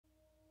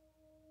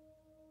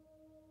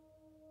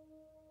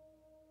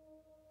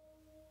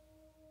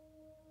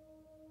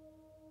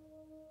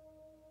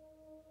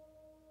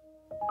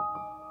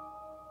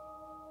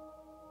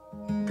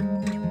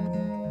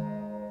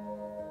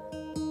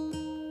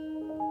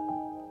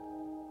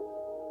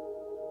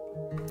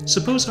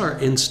Suppose our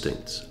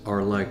instincts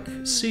are like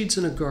seeds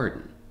in a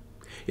garden.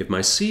 If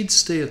my seeds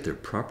stay at their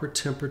proper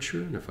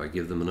temperature and if I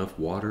give them enough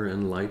water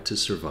and light to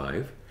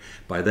survive,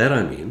 by that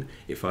I mean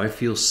if I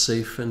feel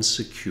safe and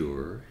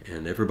secure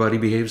and everybody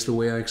behaves the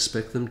way I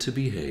expect them to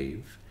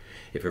behave,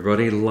 if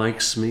everybody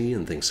likes me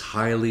and thinks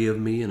highly of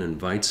me and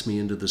invites me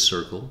into the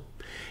circle,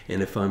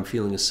 and if I'm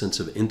feeling a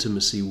sense of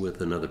intimacy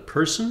with another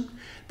person,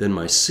 then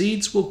my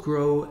seeds will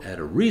grow at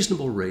a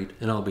reasonable rate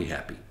and I'll be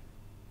happy.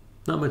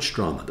 Not much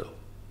drama though.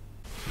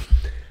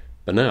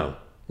 But now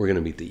we're going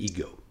to meet the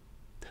ego.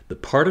 The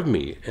part of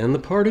me and the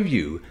part of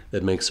you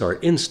that makes our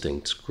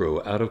instincts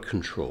grow out of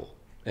control.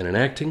 And in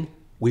acting,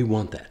 we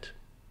want that.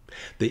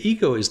 The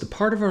ego is the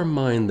part of our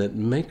mind that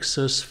makes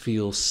us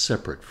feel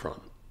separate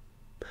from.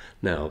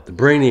 Now, the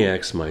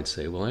brainiacs might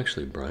say, well,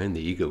 actually, Brian, the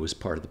ego is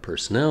part of the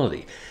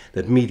personality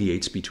that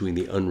mediates between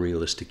the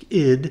unrealistic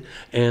id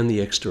and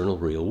the external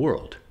real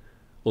world.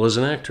 Well, as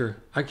an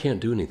actor, I can't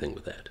do anything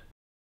with that.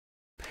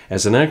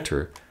 As an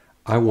actor,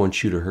 I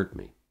want you to hurt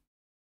me.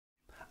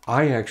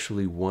 I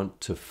actually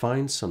want to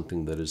find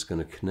something that is going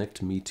to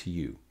connect me to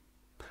you.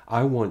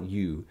 I want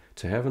you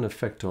to have an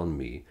effect on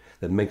me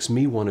that makes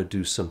me want to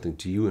do something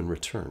to you in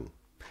return,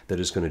 that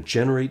is going to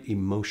generate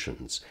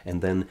emotions and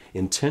then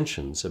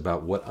intentions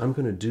about what I'm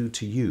going to do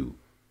to you.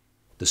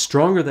 The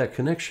stronger that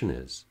connection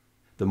is,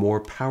 the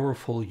more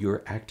powerful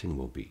your acting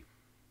will be.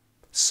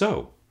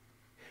 So,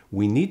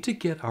 we need to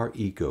get our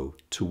ego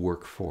to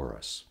work for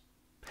us.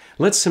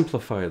 Let's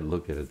simplify it and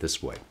look at it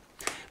this way.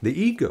 The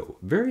ego,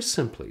 very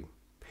simply,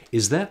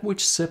 is that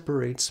which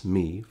separates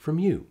me from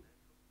you.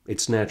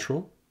 It's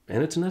natural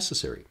and it's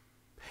necessary.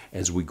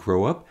 As we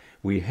grow up,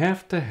 we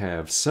have to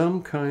have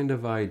some kind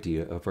of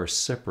idea of our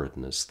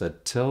separateness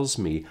that tells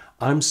me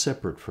I'm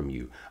separate from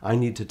you. I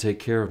need to take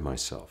care of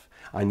myself.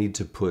 I need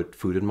to put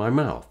food in my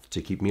mouth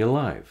to keep me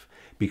alive,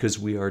 because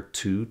we are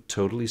two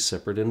totally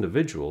separate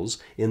individuals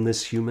in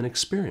this human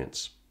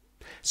experience.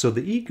 So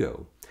the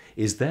ego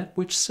is that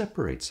which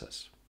separates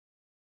us.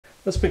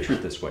 Let's picture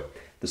it this way.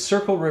 The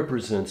circle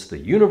represents the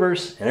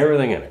universe and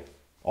everything in it.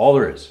 All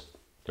there is.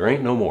 There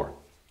ain't no more.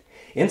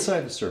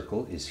 Inside the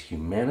circle is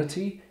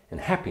humanity and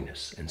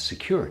happiness and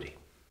security.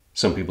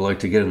 Some people like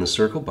to get in the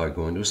circle by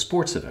going to a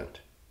sports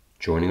event,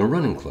 joining a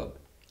running club,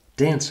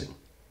 dancing,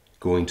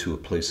 going to a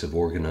place of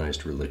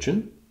organized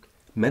religion,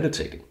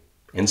 meditating.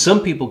 And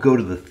some people go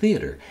to the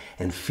theater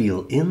and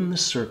feel in the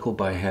circle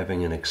by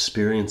having an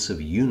experience of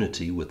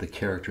unity with the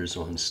characters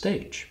on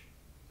stage.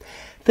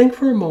 Think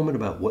for a moment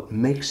about what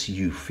makes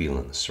you feel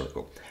in the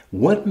circle.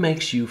 What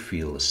makes you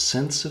feel a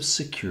sense of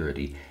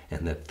security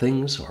and that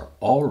things are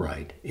all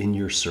right in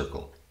your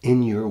circle,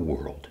 in your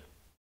world?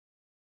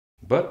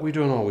 But we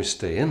don't always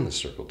stay in the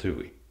circle, do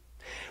we?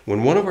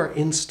 When one of our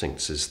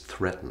instincts is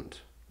threatened,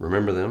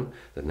 remember them?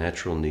 The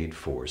natural need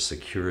for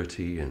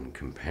security and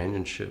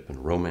companionship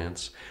and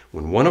romance.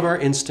 When one of our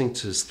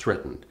instincts is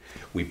threatened,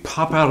 we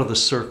pop out of the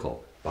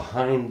circle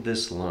behind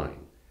this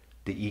line,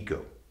 the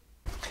ego.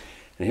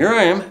 And here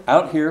I am,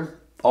 out here,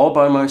 all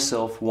by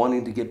myself,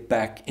 wanting to get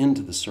back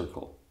into the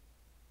circle.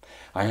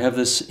 I have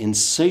this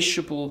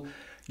insatiable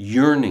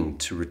yearning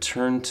to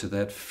return to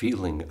that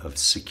feeling of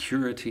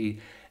security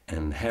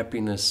and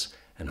happiness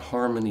and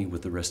harmony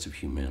with the rest of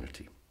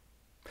humanity.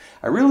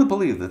 I really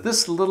believe that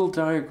this little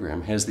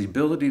diagram has the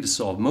ability to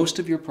solve most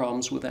of your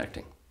problems with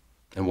acting.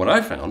 And what I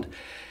found,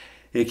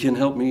 it can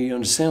help me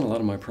understand a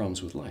lot of my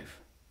problems with life.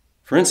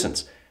 For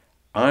instance,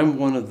 I'm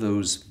one of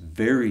those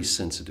very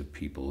sensitive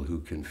people who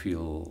can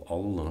feel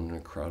all alone in a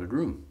crowded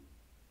room,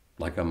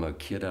 like I'm a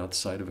kid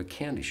outside of a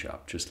candy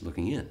shop just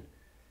looking in.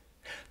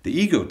 The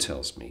ego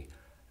tells me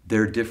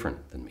they're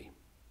different than me.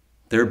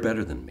 They're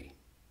better than me.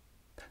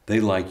 They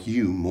like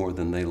you more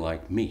than they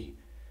like me.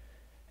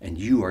 And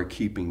you are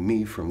keeping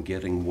me from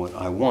getting what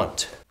I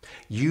want.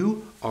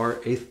 You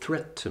are a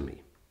threat to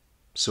me.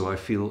 So I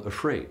feel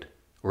afraid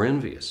or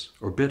envious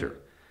or bitter.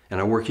 And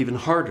I work even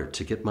harder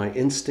to get my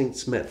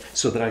instincts met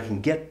so that I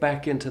can get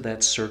back into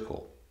that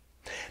circle.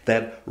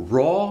 That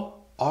raw,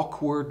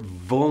 awkward,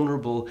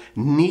 vulnerable,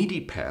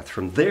 needy path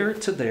from there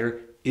to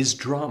there is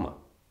drama.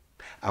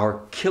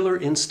 Our killer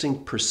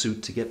instinct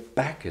pursuit to get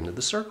back into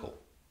the circle.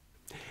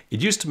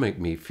 It used to make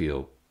me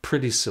feel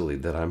pretty silly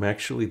that I'm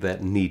actually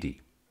that needy.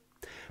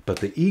 But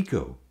the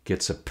ego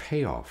gets a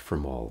payoff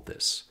from all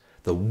this.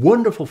 The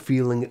wonderful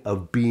feeling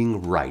of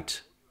being right.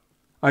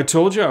 I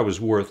told you I was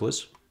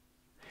worthless.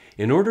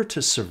 In order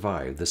to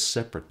survive this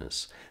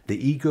separateness,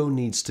 the ego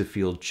needs to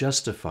feel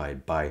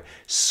justified by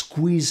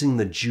squeezing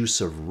the juice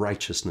of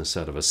righteousness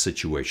out of a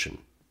situation.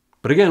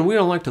 But again, we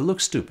don't like to look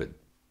stupid.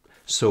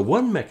 So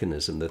one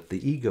mechanism that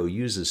the ego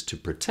uses to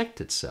protect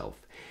itself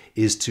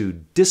is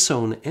to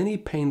disown any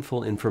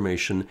painful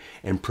information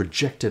and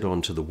project it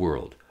onto the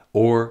world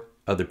or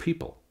other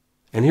people.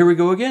 And here we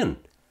go again,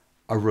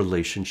 a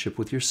relationship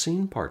with your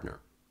scene partner.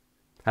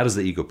 How does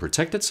the ego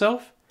protect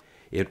itself?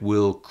 It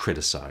will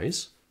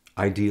criticize,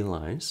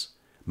 idealize,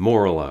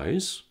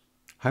 moralize,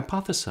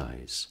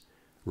 hypothesize,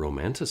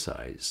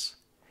 romanticize,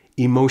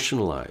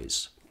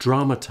 emotionalize,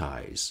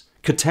 dramatize,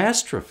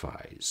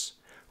 catastrophize,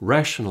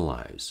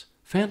 rationalize,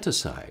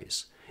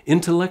 fantasize,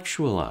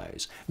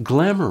 intellectualize,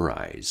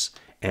 glamorize,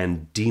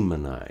 and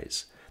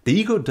demonize. The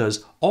ego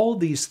does all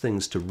these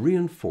things to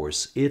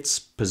reinforce its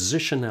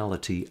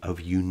positionality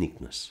of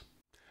uniqueness.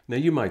 Now,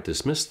 you might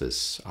dismiss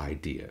this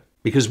idea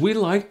because we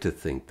like to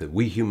think that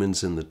we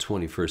humans in the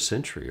 21st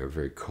century are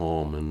very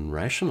calm and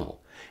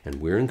rational, and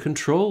we're in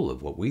control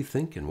of what we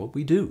think and what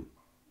we do.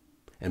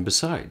 And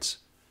besides,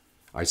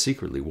 I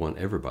secretly want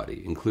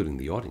everybody, including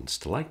the audience,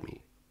 to like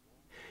me.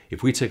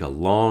 If we take a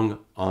long,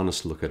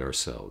 honest look at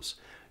ourselves,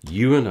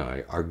 you and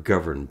I are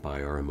governed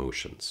by our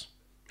emotions.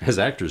 As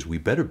actors, we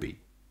better be.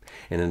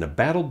 And in a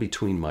battle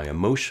between my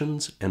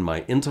emotions and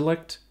my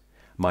intellect,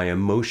 my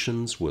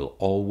emotions will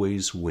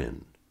always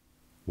win.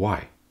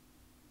 Why?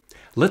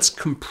 Let's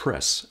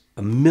compress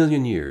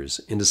 1,000,000 years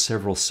into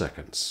several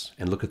seconds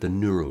and look at the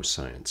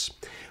neuroscience.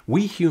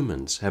 We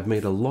humans have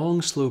made a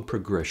long, slow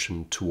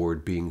progression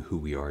toward being who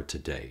we are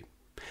today.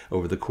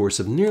 Over the course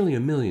of nearly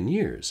 1,000,000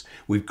 years,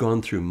 we've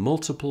gone through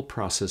multiple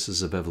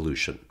processes of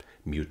evolution: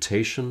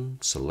 mutation,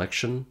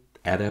 selection,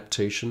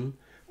 adaptation,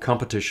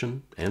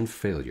 competition, and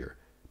failure,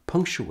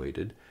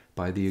 punctuated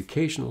by the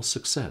occasional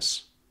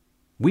success.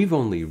 We've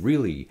only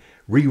really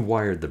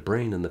rewired the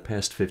brain in the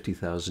past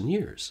 50,000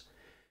 years,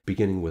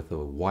 beginning with a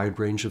wide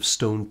range of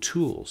stone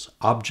tools,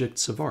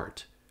 objects of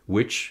art,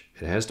 which,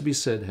 it has to be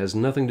said, has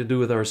nothing to do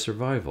with our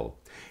survival.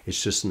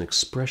 It's just an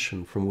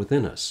expression from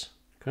within us,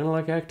 kind of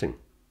like acting.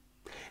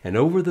 And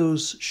over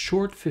those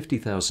short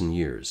 50,000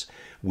 years,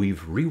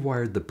 we've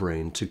rewired the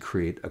brain to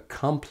create a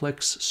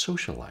complex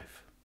social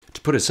life.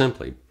 To put it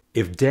simply,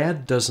 if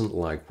dad doesn't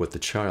like what the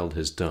child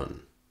has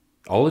done,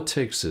 all it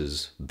takes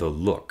is the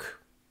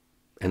look,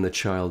 and the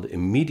child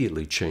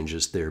immediately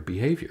changes their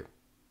behavior.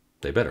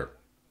 They better.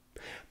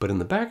 But in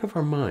the back of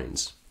our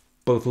minds,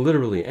 both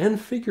literally and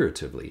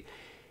figuratively,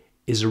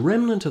 is a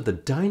remnant of the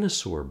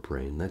dinosaur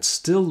brain that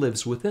still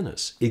lives within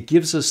us. It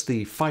gives us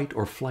the fight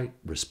or flight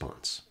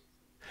response.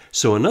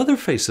 So another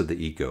face of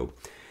the ego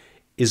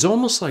is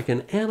almost like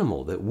an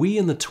animal that we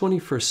in the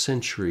 21st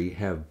century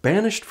have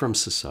banished from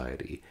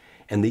society,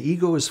 and the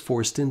ego is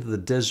forced into the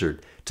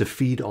desert to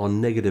feed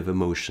on negative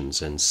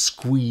emotions and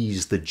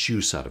squeeze the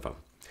juice out of them.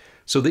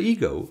 So the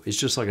ego is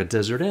just like a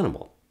desert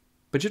animal,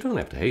 but you don't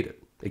have to hate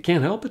it. It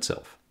can't help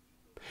itself.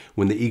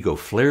 When the ego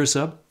flares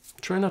up,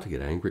 try not to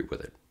get angry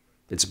with it.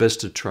 It's best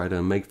to try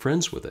to make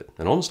friends with it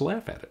and almost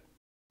laugh at it.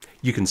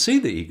 You can see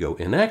the ego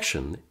in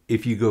action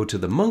if you go to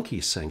the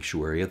monkey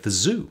sanctuary at the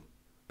zoo.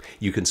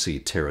 You can see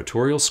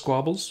territorial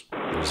squabbles.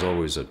 There's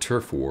always a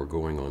turf war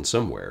going on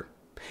somewhere.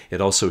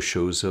 It also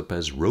shows up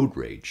as road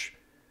rage.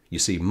 You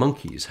see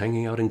monkeys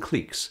hanging out in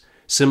cliques,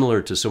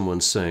 similar to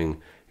someone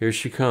saying, "Here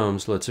she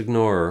comes, let's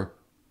ignore her."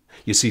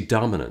 You see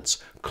dominance,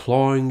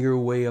 clawing your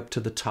way up to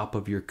the top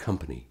of your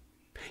company.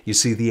 You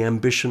see the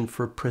ambition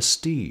for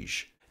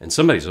prestige, and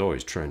somebody's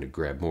always trying to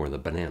grab more of the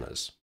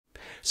bananas.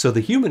 So the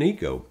human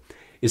ego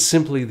is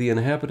simply the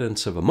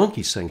inhabitants of a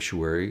monkey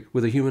sanctuary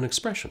with a human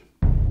expression.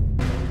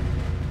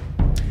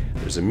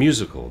 There's a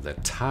musical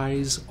that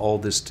ties all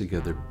this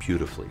together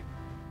beautifully.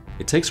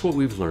 It takes what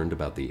we've learned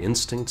about the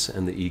instincts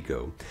and the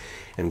ego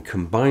and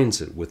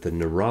combines it with the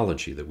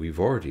neurology that we've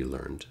already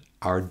learned.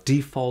 Our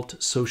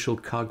default social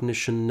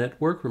cognition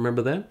network,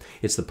 remember that?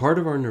 It's the part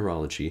of our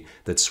neurology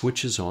that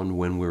switches on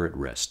when we're at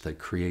rest, that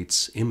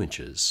creates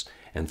images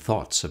and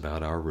thoughts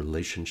about our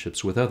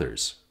relationships with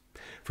others.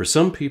 For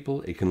some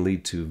people, it can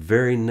lead to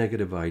very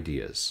negative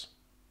ideas.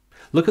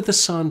 Look at the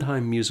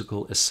Sondheim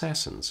musical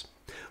Assassins,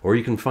 or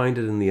you can find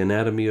it in the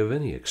anatomy of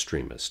any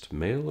extremist,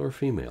 male or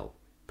female.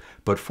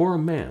 But for a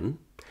man,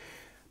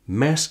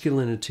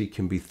 masculinity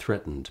can be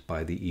threatened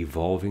by the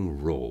evolving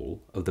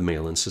role of the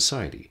male in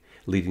society,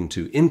 leading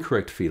to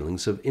incorrect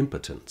feelings of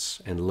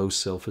impotence and low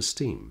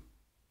self-esteem.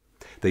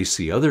 They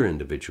see other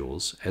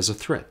individuals as a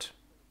threat,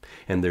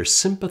 and their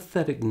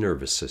sympathetic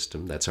nervous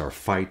system, that's our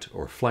fight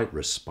or flight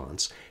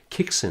response,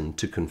 kicks in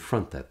to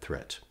confront that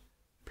threat.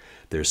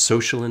 Their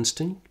social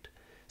instinct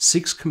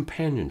seeks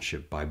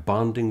companionship by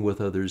bonding with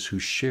others who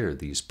share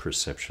these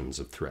perceptions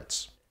of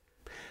threats.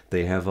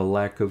 They have a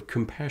lack of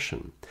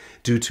compassion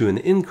due to an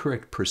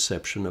incorrect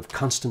perception of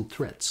constant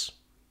threats.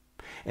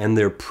 And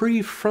their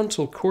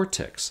prefrontal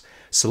cortex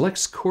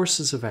selects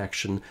courses of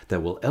action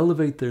that will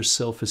elevate their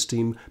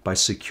self-esteem by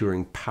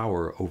securing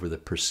power over the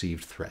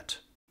perceived threat.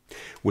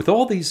 With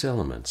all these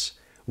elements,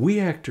 we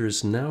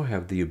actors now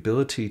have the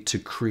ability to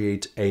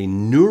create a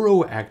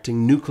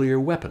neuroacting nuclear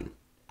weapon.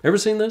 Ever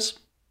seen this?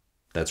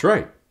 That's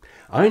right.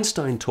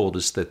 Einstein told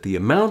us that the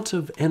amount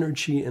of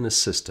energy in a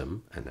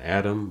system, an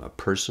atom, a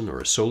person, or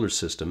a solar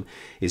system,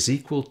 is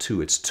equal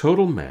to its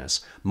total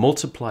mass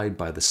multiplied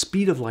by the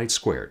speed of light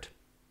squared.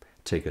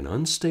 Take an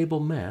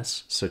unstable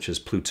mass, such as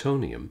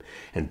plutonium,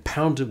 and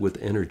pound it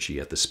with energy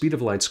at the speed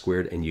of light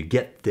squared, and you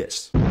get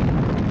this. In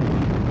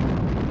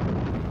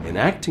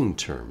acting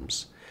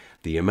terms,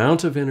 the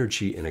amount of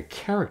energy in a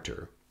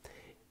character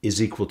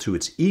is equal to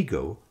its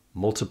ego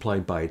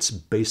multiplied by its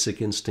basic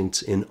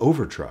instincts in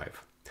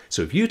overdrive.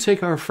 So if you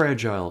take our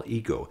fragile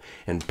ego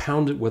and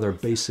pound it with our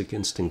basic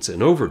instincts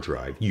in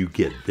overdrive, you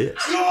get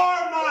this. You're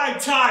my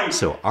type!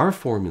 So our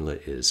formula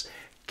is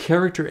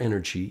Character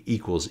energy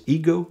equals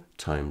ego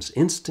times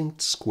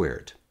instinct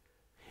squared.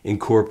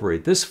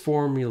 Incorporate this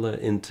formula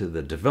into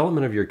the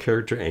development of your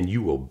character and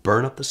you will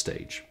burn up the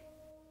stage.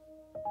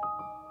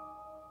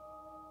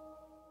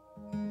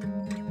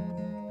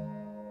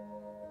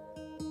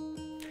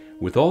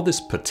 With all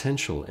this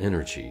potential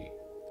energy,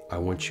 I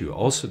want you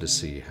also to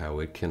see how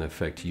it can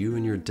affect you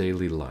in your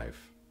daily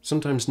life,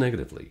 sometimes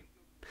negatively.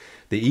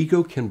 The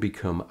ego can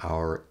become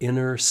our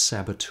inner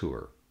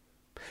saboteur.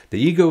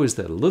 The ego is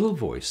that little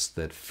voice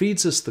that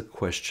feeds us the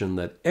question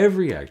that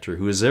every actor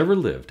who has ever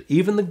lived,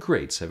 even the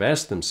greats, have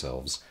asked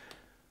themselves,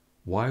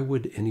 why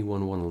would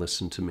anyone want to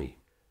listen to me?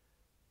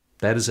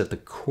 That is at the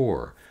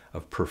core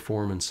of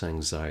performance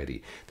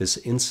anxiety, this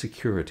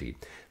insecurity,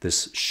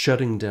 this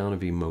shutting down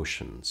of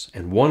emotions,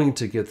 and wanting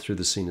to get through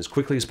the scene as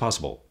quickly as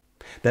possible.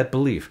 That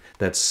belief,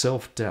 that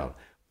self-doubt,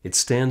 it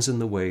stands in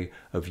the way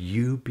of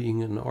you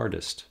being an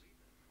artist.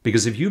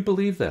 Because if you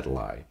believe that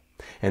lie,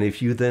 and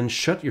if you then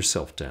shut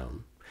yourself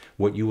down,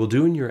 what you will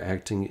do in your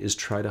acting is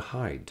try to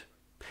hide.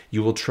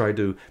 You will try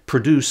to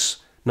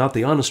produce not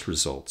the honest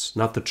results,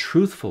 not the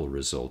truthful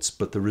results,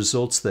 but the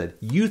results that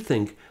you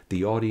think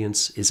the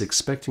audience is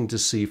expecting to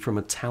see from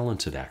a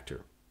talented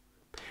actor.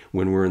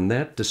 When we're in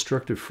that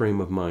destructive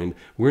frame of mind,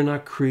 we're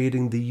not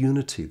creating the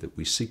unity that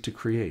we seek to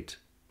create.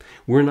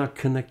 We're not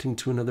connecting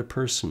to another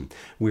person.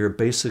 We are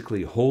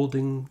basically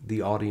holding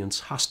the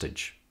audience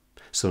hostage.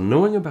 So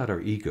knowing about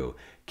our ego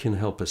can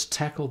help us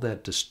tackle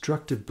that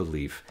destructive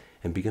belief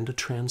and begin to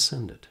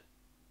transcend it.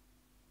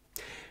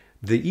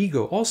 The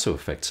ego also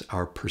affects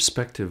our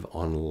perspective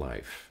on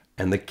life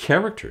and the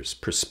character's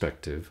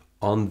perspective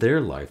on their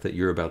life that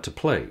you're about to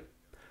play.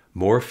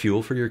 More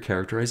fuel for your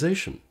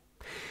characterization.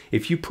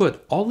 If you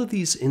put all of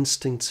these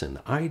instincts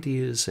and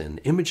ideas and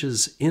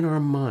images in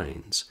our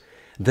minds,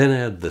 then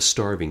add the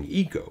starving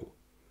ego,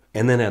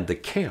 and then add the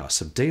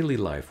chaos of daily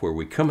life where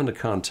we come into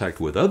contact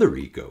with other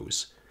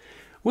egos,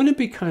 wouldn't it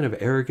be kind of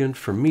arrogant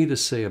for me to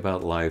say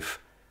about life,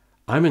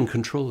 I'm in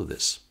control of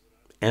this?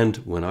 And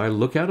when I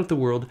look out at the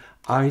world,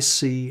 I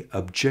see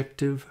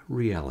objective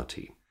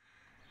reality.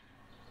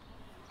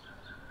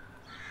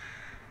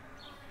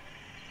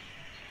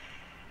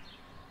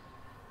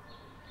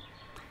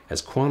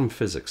 As quantum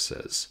physics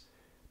says,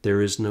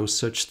 there is no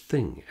such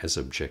thing as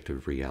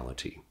objective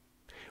reality.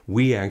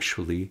 We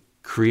actually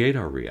create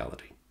our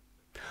reality.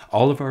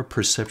 All of our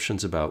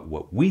perceptions about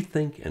what we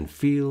think and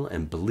feel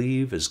and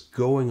believe is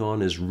going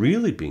on is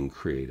really being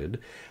created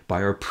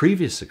by our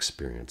previous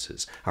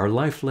experiences, our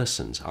life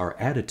lessons, our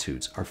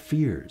attitudes, our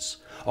fears.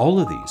 All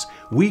of these,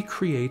 we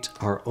create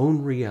our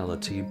own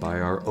reality by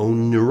our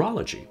own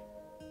neurology.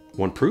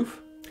 Want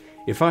proof?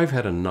 If I've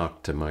had a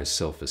knock to my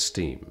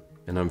self-esteem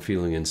and I'm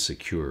feeling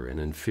insecure and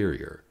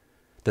inferior,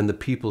 then the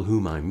people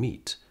whom I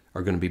meet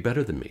are going to be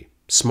better than me,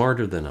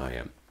 smarter than I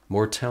am,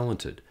 more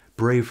talented,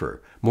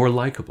 braver, more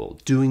likable,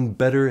 doing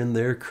better in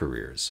their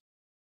careers.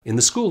 In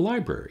the school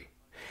library,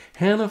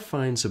 Hannah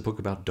finds a book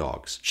about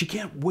dogs. She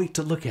can't wait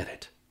to look at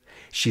it.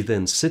 She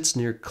then sits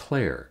near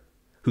Claire,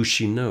 who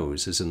she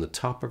knows is in the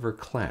top of her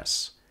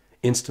class.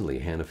 Instantly,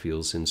 Hannah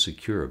feels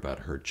insecure about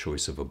her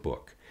choice of a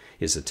book,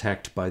 is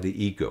attacked by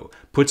the ego,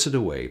 puts it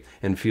away,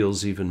 and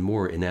feels even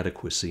more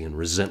inadequacy and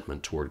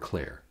resentment toward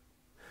Claire.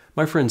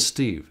 My friend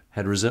Steve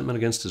had resentment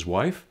against his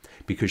wife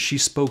because she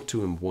spoke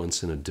to him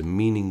once in a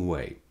demeaning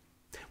way.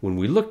 When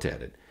we looked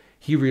at it,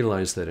 he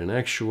realized that in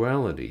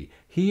actuality,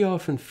 he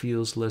often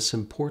feels less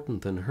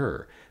important than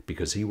her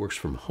because he works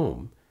from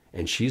home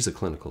and she's a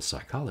clinical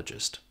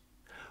psychologist.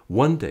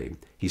 One day,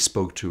 he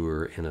spoke to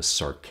her in a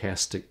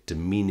sarcastic,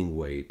 demeaning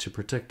way to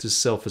protect his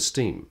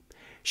self-esteem.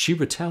 She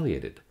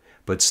retaliated,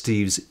 but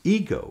Steve's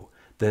ego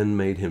then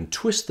made him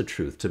twist the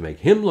truth to make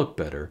him look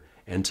better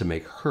and to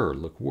make her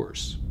look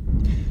worse.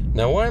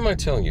 Now, why am I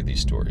telling you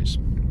these stories?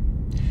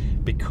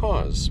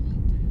 Because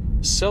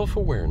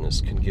self-awareness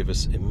can give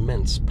us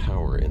immense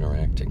power in our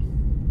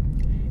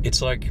acting.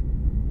 It's like,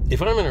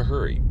 if I'm in a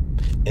hurry,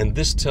 and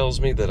this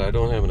tells me that I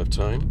don't have enough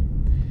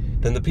time,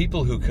 then the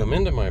people who come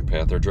into my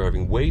path are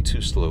driving way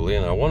too slowly,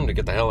 and I want them to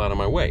get the hell out of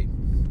my way.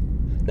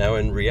 Now,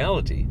 in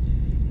reality,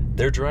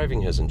 their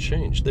driving hasn't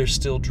changed. They're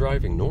still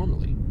driving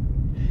normally.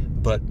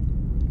 But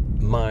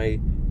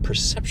my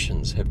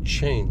perceptions have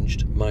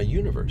changed my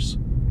universe.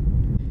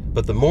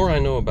 But the more I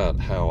know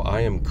about how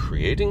I am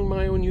creating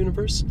my own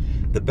universe,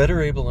 the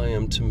better able I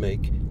am to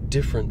make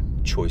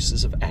different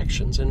choices of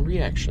actions and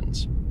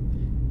reactions.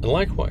 And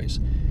likewise,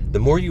 the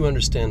more you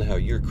understand how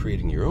you're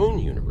creating your own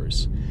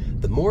universe,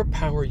 the more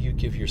power you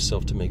give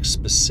yourself to make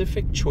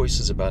specific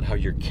choices about how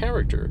your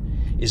character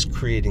is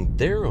creating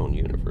their own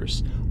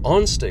universe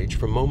on stage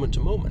from moment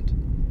to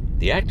moment.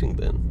 The acting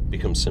then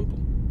becomes simple.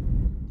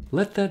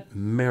 Let that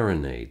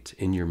marinate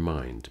in your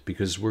mind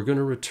because we're going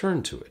to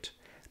return to it.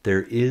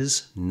 There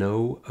is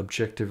no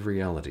objective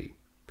reality.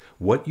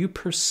 What you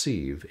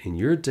perceive in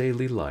your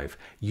daily life,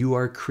 you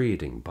are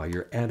creating by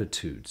your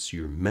attitudes,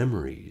 your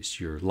memories,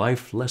 your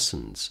life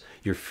lessons,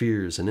 your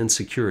fears and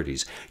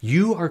insecurities.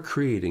 You are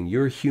creating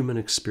your human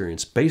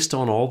experience based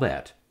on all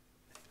that.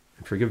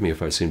 And forgive me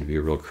if I seem to be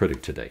a real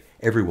critic today.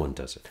 Everyone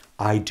does it.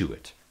 I do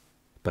it.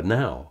 But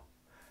now,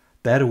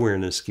 that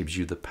awareness gives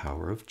you the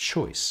power of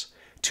choice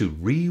to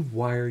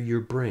rewire your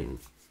brain.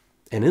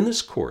 And in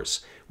this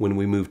course, when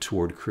we move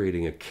toward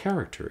creating a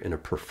character in a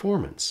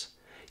performance,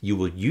 you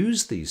will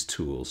use these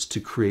tools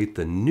to create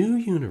the new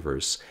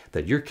universe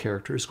that your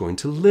character is going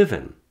to live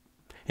in.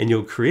 And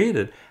you'll create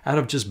it out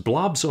of just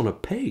blobs on a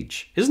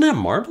page. Isn't that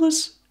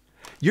marvelous?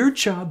 Your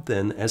job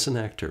then as an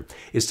actor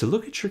is to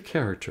look at your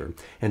character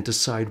and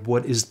decide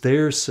what is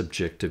their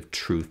subjective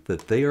truth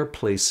that they are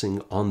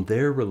placing on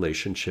their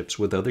relationships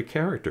with other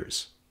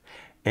characters.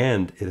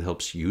 And it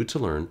helps you to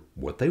learn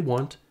what they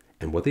want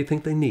and what they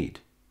think they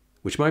need,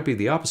 which might be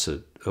the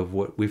opposite of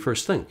what we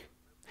first think.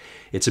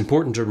 It's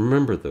important to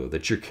remember, though,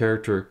 that your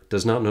character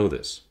does not know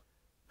this.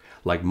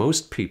 Like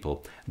most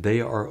people, they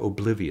are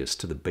oblivious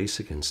to the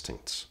basic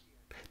instincts.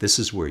 This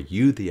is where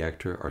you, the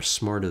actor, are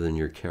smarter than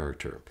your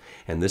character,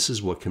 and this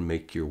is what can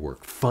make your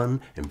work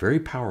fun and very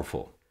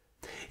powerful.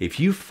 If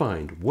you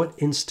find what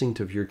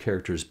instinct of your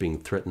character is being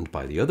threatened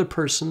by the other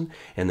person,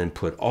 and then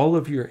put all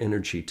of your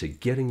energy to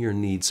getting your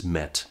needs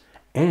met,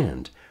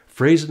 and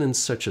phrase it in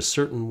such a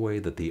certain way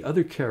that the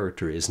other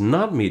character is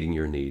not meeting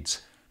your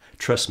needs,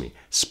 trust me,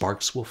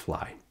 sparks will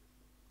fly.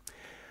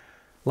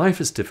 Life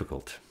is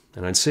difficult,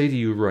 and I'd say to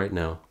you right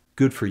now,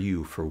 good for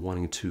you for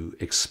wanting to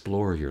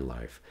explore your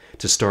life,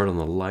 to start on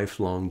the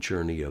lifelong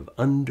journey of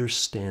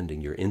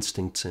understanding your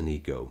instincts and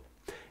ego.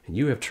 And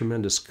you have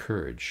tremendous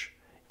courage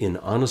in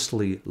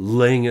honestly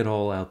laying it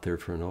all out there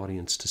for an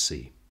audience to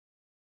see.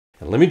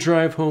 And let me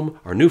drive home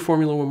our new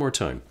formula one more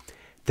time.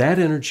 That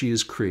energy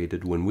is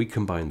created when we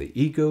combine the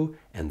ego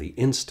and the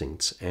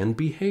instincts and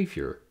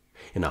behavior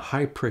in a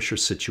high-pressure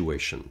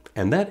situation.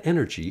 And that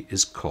energy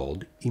is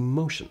called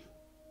emotion.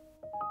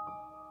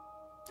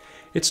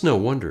 It's no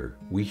wonder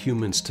we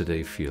humans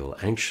today feel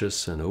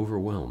anxious and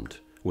overwhelmed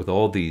with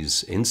all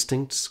these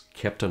instincts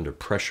kept under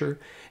pressure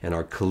and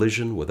our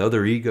collision with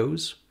other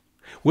egos.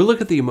 We'll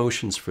look at the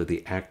emotions for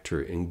the actor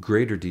in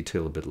greater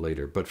detail a bit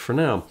later, but for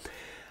now,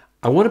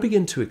 I want to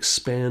begin to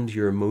expand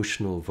your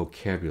emotional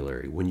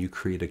vocabulary when you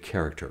create a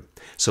character.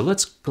 So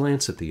let's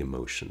glance at the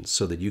emotions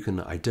so that you can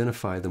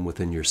identify them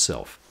within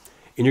yourself.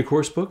 In your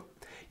course book,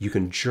 you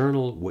can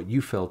journal what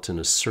you felt in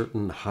a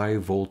certain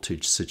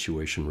high-voltage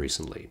situation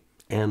recently,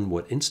 and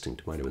what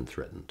instinct might have been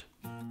threatened.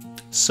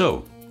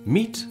 So,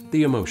 meet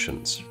the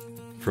emotions,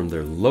 from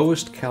their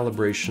lowest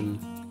calibration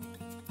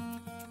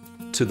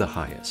to the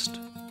highest.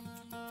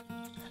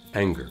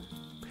 Anger.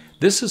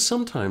 This is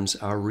sometimes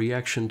our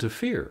reaction to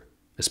fear,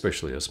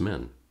 especially as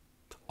men.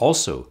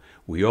 Also,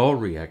 we all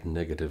react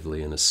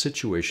negatively in a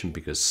situation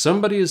because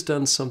somebody has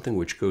done something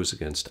which goes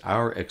against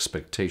our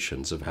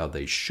expectations of how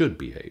they should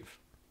behave.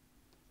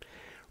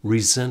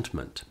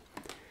 Resentment.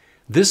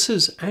 This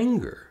is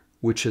anger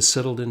which has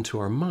settled into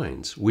our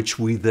minds, which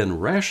we then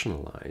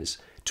rationalize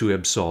to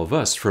absolve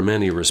us from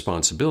any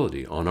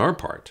responsibility on our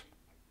part.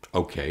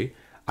 Okay,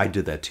 I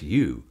did that to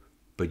you,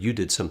 but you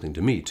did something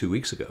to me 2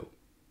 weeks ago.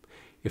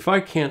 If I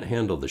can't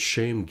handle the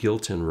shame,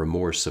 guilt, and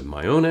remorse of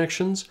my own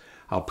actions,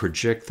 I'll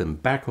project them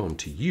back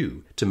onto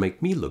you to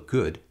make me look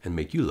good and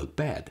make you look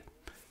bad.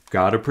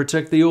 Gotta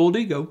protect the old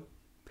ego.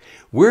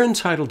 We're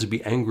entitled to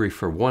be angry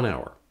for 1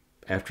 hour.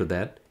 After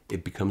that,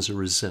 it becomes a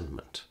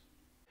resentment.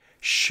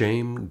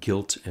 Shame,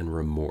 guilt, and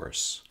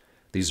remorse.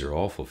 These are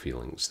awful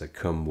feelings that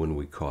come when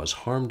we cause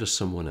harm to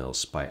someone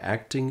else by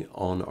acting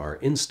on our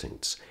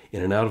instincts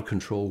in an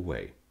out-of-control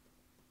way.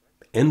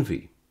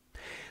 Envy.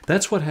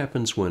 That's what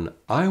happens when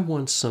I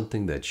want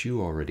something that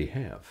you already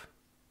have.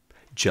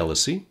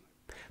 Jealousy.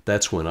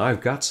 That's when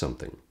I've got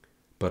something,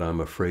 but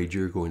I'm afraid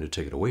you're going to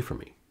take it away from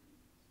me.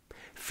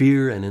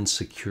 Fear and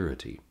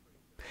insecurity.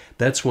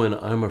 That's when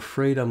I'm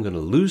afraid I'm going to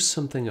lose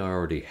something I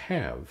already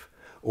have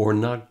or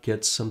not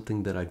get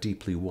something that I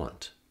deeply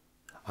want.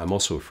 I'm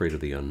also afraid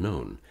of the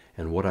unknown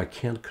and what I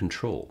can't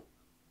control.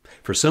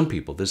 For some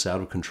people, this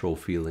out-of-control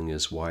feeling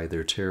is why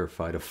they're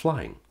terrified of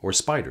flying or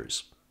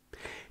spiders.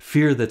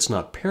 Fear that's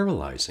not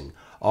paralyzing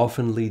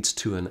often leads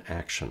to an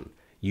action,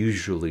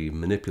 usually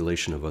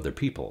manipulation of other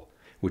people,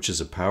 which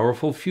is a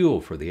powerful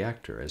fuel for the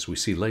actor, as we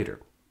see later.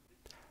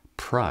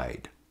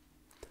 Pride.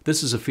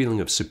 This is a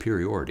feeling of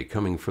superiority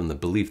coming from the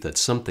belief that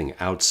something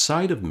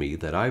outside of me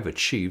that I've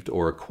achieved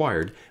or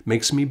acquired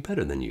makes me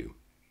better than you.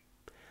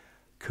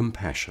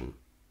 Compassion.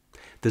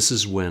 This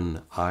is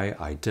when I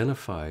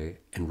identify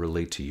and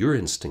relate to your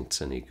instincts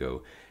and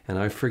ego, and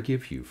I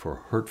forgive you for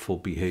hurtful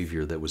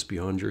behavior that was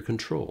beyond your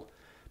control,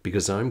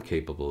 because I'm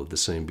capable of the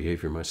same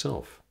behavior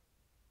myself.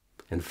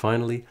 And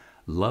finally,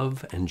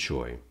 love and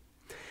joy.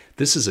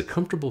 This is a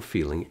comfortable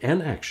feeling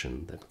and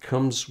action that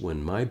comes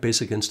when my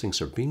basic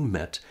instincts are being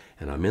met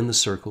and I'm in the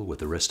circle with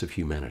the rest of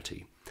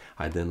humanity.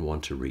 I then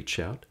want to reach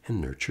out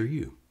and nurture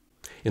you.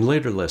 In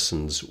later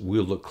lessons,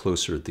 we'll look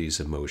closer at these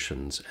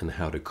emotions and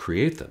how to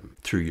create them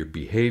through your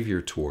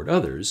behavior toward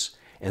others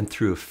and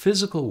through a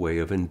physical way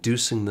of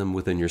inducing them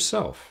within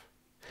yourself.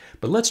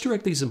 But let's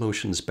direct these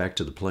emotions back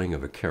to the playing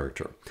of a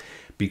character,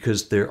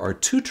 because there are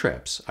 2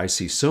 traps I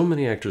see so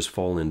many actors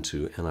fall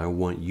into, and I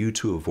want you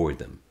to avoid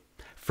them.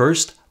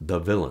 First, the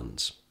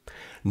villains.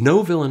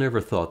 No villain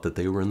ever thought that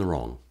they were in the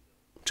wrong.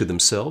 To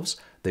themselves,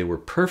 they were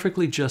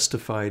perfectly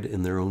justified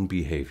in their own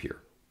behavior.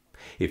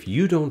 If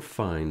you don't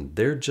find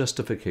their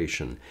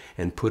justification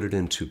and put it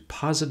into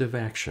positive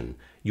action,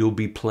 you'll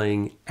be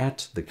playing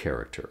at the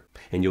character,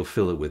 and you'll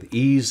fill it with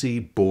easy,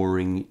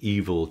 boring,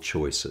 evil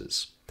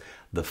choices.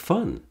 The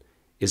fun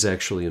is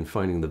actually in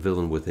finding the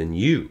villain within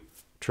you.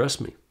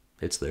 Trust me,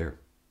 it's there.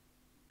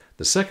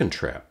 The second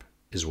trap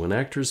is when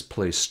actors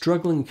play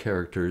struggling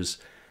characters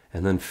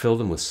and then fill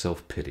them with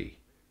self-pity.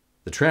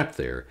 The trap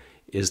there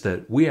is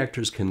that we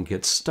actors can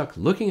get stuck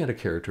looking at a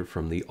character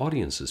from the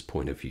audience's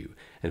point of view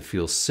and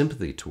feel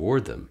sympathy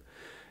toward them.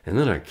 And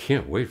then I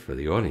can't wait for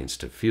the audience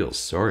to feel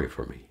sorry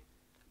for me.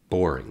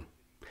 Boring.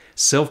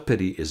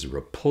 Self-pity is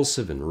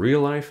repulsive in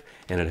real life,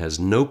 and it has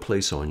no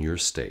place on your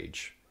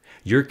stage.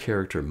 Your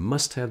character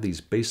must have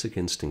these basic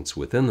instincts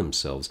within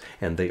themselves,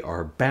 and they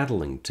are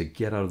battling to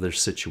get out of their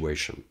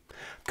situation.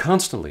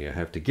 Constantly, I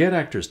have to get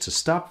actors to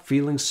stop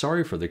feeling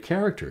sorry for their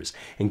characters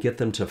and get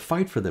them to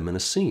fight for them in a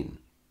scene.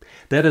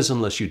 That is,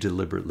 unless you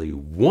deliberately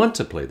want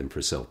to play them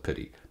for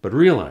self-pity. But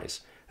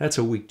realize, that's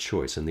a weak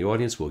choice, and the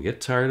audience will get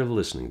tired of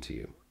listening to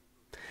you.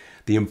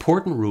 The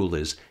important rule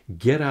is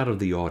get out of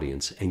the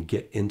audience and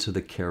get into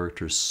the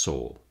character's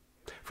soul.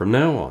 From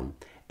now on,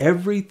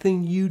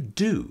 everything you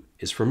do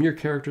is from your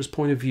character's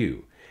point of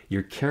view,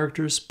 your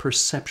character's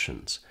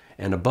perceptions,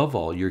 and above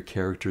all, your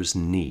character's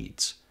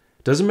needs.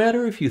 Doesn't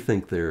matter if you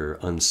think they're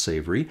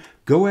unsavory,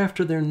 go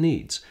after their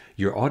needs.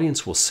 Your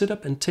audience will sit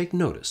up and take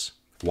notice.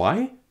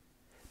 Why?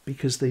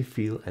 Because they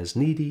feel as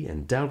needy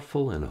and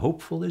doubtful and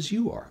hopeful as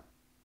you are.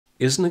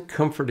 Isn't it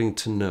comforting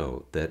to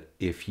know that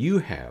if you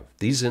have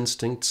these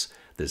instincts,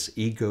 this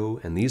ego,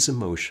 and these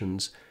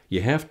emotions,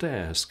 you have to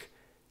ask,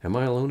 am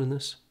I alone in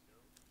this?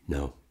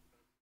 No.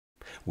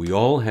 We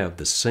all have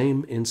the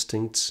same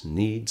instincts,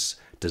 needs,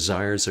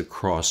 desires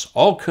across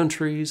all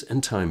countries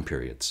and time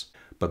periods.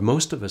 But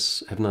most of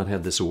us have not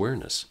had this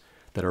awareness,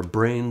 that our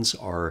brains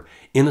are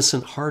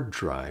innocent hard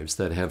drives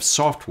that have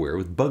software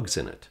with bugs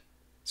in it.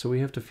 So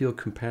we have to feel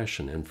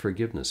compassion and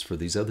forgiveness for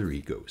these other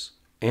egos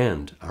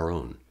and our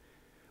own.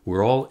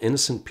 We're all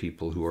innocent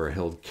people who are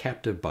held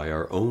captive by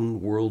our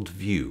own world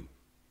view.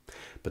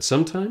 But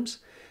sometimes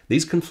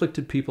these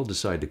conflicted people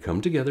decide to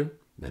come together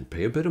and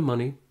pay a bit of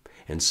money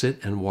and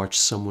sit and watch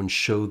someone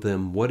show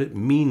them what it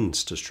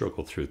means to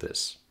struggle through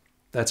this.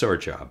 That's our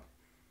job,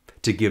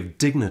 to give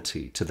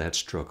dignity to that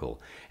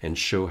struggle and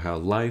show how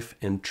life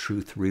and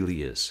truth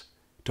really is.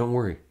 Don't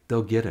worry,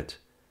 they'll get it,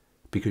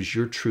 because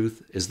your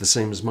truth is the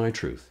same as my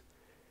truth,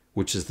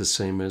 which is the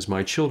same as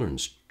my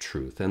children's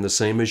truth and the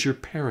same as your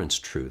parents'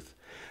 truth.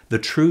 The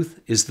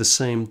truth is the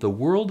same the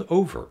world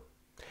over.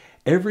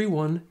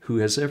 Everyone who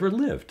has ever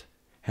lived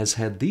has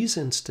had these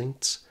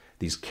instincts,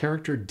 these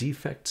character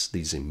defects,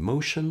 these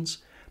emotions,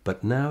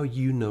 but now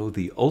you know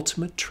the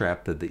ultimate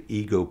trap that the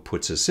ego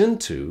puts us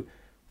into,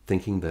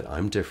 thinking that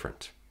I'm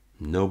different.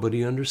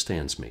 Nobody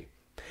understands me.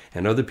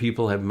 And other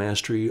people have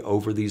mastery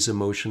over these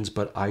emotions,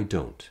 but I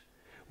don't.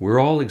 We're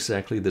all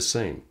exactly the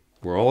same.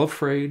 We're all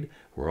afraid.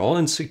 We're all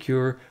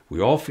insecure. We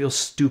all feel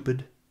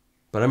stupid.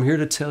 But I'm here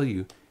to tell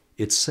you,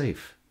 it's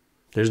safe.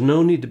 There's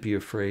no need to be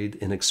afraid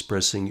in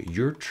expressing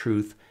your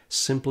truth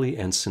simply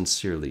and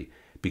sincerely,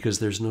 because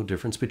there's no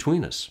difference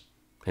between us.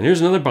 And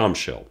here's another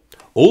bombshell.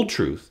 Old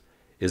truth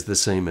is the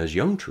same as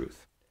young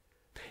truth.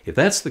 If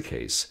that's the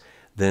case,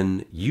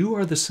 then you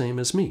are the same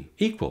as me,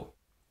 equal.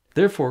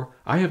 Therefore,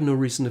 I have no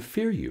reason to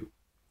fear you,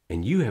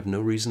 and you have no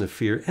reason to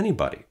fear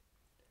anybody.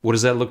 What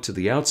does that look to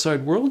the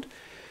outside world?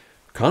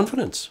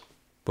 Confidence.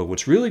 But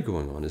what's really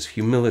going on is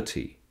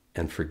humility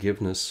and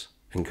forgiveness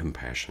and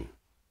compassion.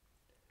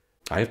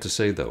 I have to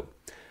say, though,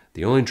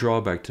 the only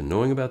drawback to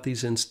knowing about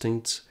these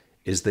instincts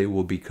is they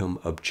will become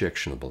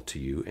objectionable to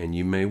you, and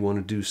you may want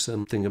to do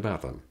something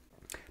about them.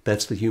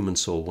 That's the human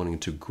soul wanting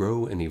to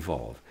grow and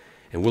evolve,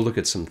 and we'll look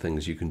at some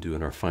things you can do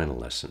in our final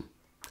lesson.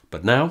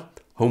 But now,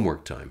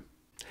 homework time.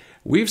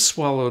 We've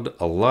swallowed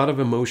a lot of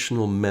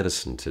emotional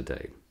medicine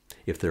today.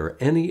 If there are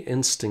any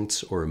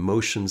instincts or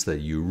emotions that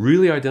you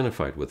really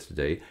identified with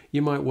today,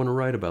 you might want to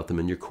write about them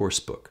in your course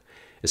book,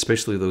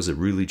 especially those that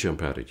really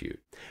jump out at you.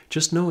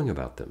 Just knowing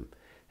about them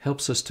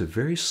helps us to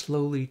very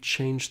slowly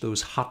change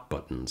those hot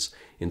buttons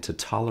into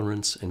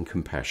tolerance and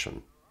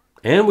compassion.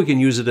 And we can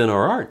use it in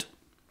our art.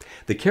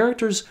 The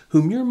characters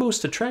whom you're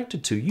most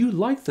attracted to, you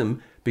like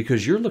them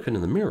because you're looking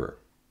in the mirror.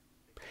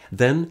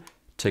 Then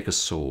take a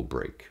soul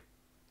break.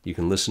 You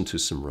can listen to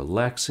some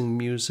relaxing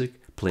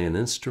music, play an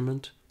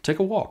instrument, take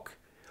a walk,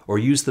 or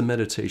use the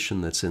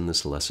meditation that's in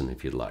this lesson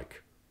if you'd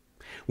like.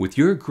 With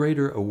your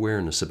greater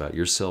awareness about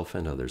yourself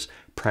and others,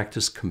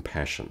 practice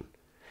compassion.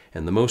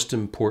 And the most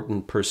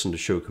important person to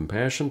show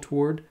compassion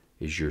toward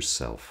is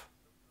yourself.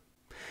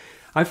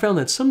 I found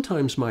that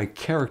sometimes my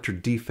character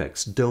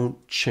defects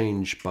don't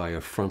change by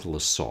a frontal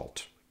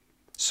assault.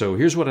 So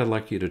here's what I'd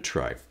like you to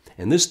try.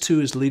 And this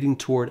too is leading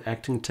toward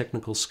acting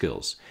technical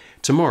skills.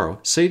 Tomorrow,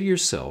 say to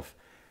yourself,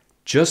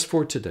 just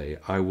for today,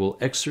 I will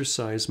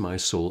exercise my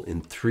soul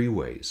in 3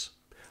 ways.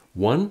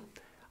 1,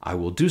 I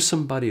will do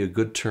somebody a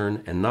good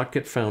turn and not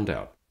get found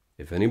out.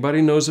 If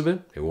anybody knows of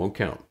it, it won't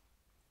count.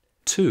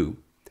 2,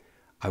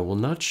 I will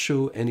not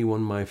show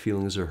anyone my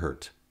feelings are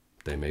hurt.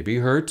 They may be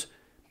hurt,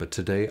 but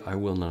today I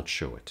will not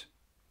show it.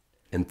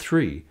 And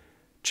 3,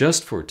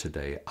 just for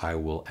today, I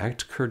will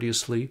act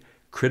courteously,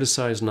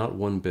 criticize not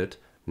one bit,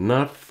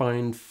 not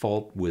find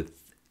fault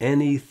with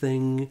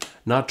anything,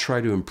 not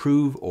try to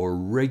improve or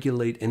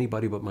regulate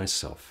anybody but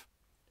myself.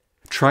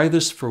 Try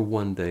this for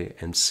one day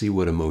and see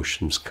what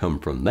emotions come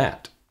from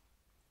that.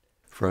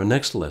 For our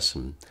next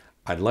lesson,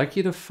 I'd like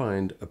you to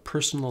find a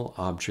personal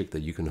object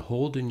that you can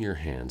hold in your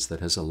hands that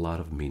has a lot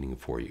of meaning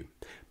for you.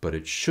 But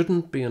it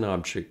shouldn't be an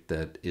object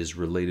that is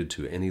related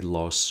to any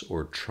loss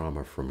or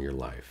trauma from your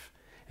life,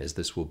 as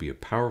this will be a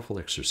powerful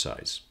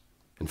exercise.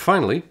 And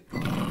finally,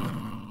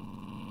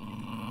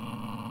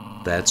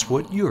 that's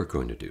what you're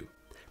going to do.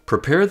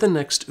 Prepare the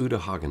next Uta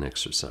Hagen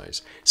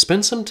exercise.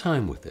 Spend some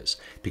time with this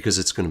because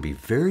it's going to be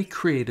very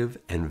creative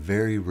and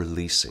very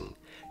releasing.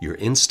 Your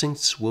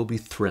instincts will be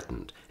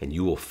threatened and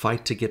you will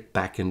fight to get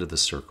back into the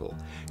circle.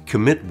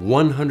 Commit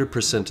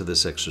 100% to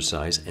this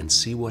exercise and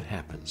see what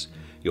happens.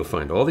 You'll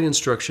find all the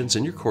instructions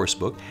in your course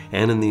book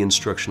and in the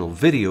instructional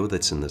video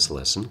that's in this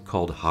lesson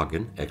called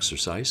Hagen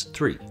Exercise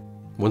 3.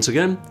 Once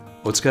again,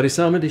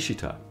 Otsukaresama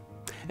deshita.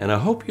 And I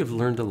hope you've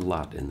learned a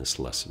lot in this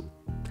lesson.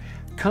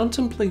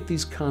 Contemplate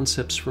these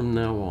concepts from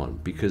now on,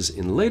 because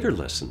in later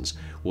lessons,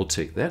 we'll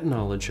take that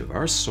knowledge of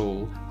our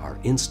soul, our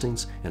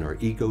instincts, and our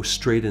ego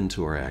straight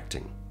into our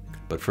acting.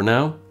 But for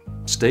now,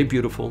 stay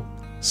beautiful,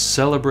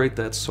 celebrate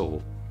that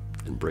soul,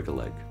 and break a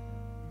leg.